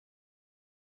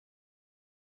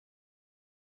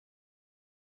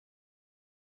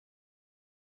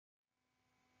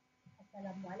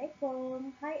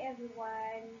Assalamualaikum. Hi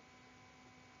everyone.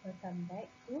 Welcome back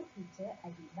to Teacher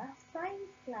Adibah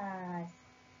Science class.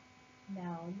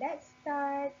 Now let's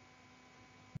start.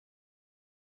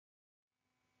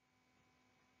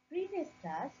 Previous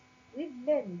class, we've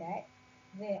learned that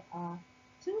there are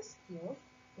two skills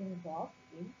involved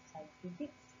in scientific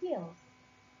skills,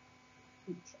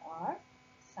 which are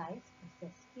science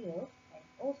process skills and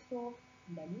also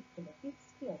manipulative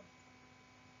skills.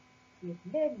 We've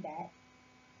learned that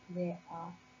there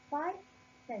are 5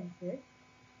 senses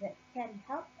that can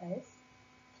help us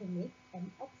to make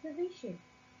an observation.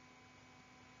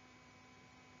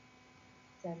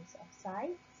 Sense of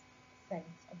sight,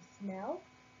 sense of smell,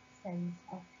 sense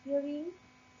of hearing,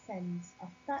 sense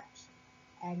of touch,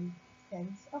 and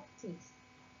sense of taste.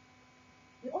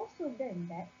 We also learned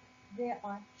that there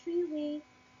are 3 ways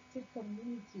to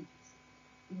communicate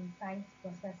in science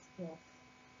process skills: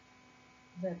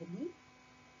 verbally,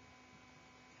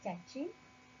 sketching,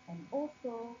 and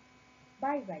also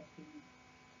by writing.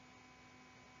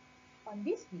 On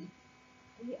this week,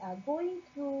 we are going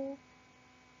through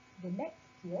the next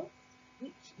skill,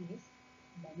 which is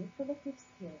manipulative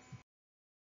skills.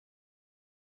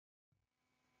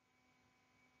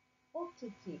 Okay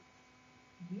kids,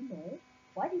 do you know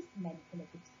what is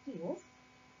manipulative skills?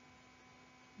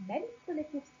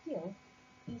 Manipulative skills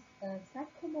is a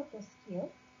psychomotor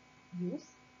skill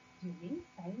used during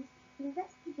science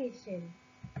investigation.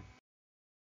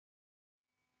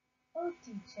 Oh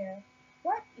teacher,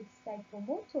 what is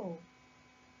psychomotor?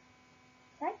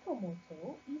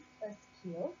 Psychomotor is a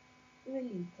skill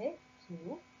related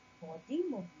to body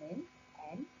movement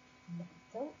and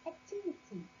mental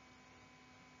activity.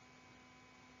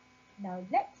 Now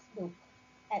let's look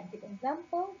at the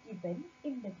example given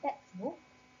in the textbook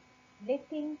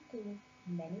relating to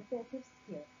manipulative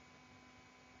skills.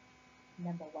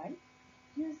 Number 1,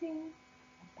 using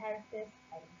apparatus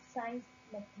and science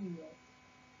materials.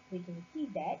 We can see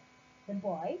that the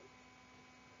boy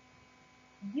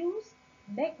used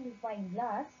magnifying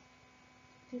glass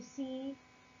to see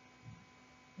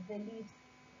the leaves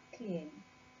clearly.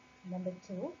 Number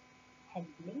 2,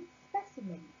 handling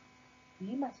specimen.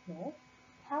 We must know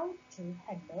how to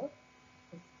handle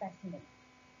the specimen.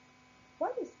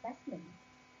 What is specimen?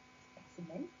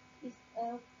 Specimen is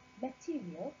a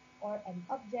material or an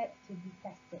object to be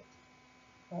tested.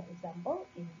 For example,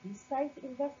 in these science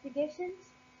investigations,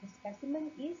 the specimen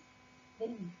is the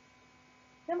leaf.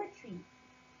 Number 3,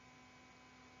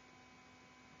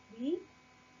 we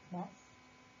must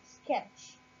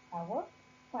sketch our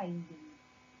findings.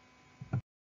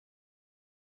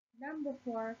 Number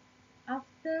 4,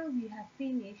 after we have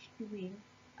finished doing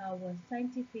our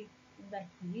scientific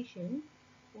investigation,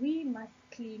 we must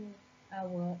clean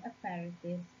our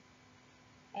apparatus.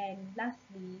 And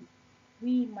lastly,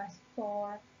 we must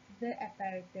store the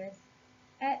apparatus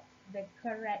at the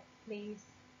correct place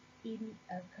in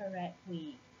a correct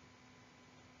way.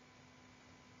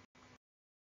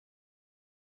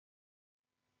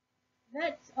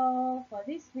 That's all for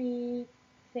this week.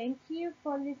 Thank you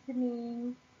for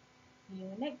listening. See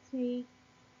you next week.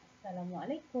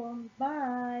 Assalamualaikum.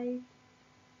 Bye.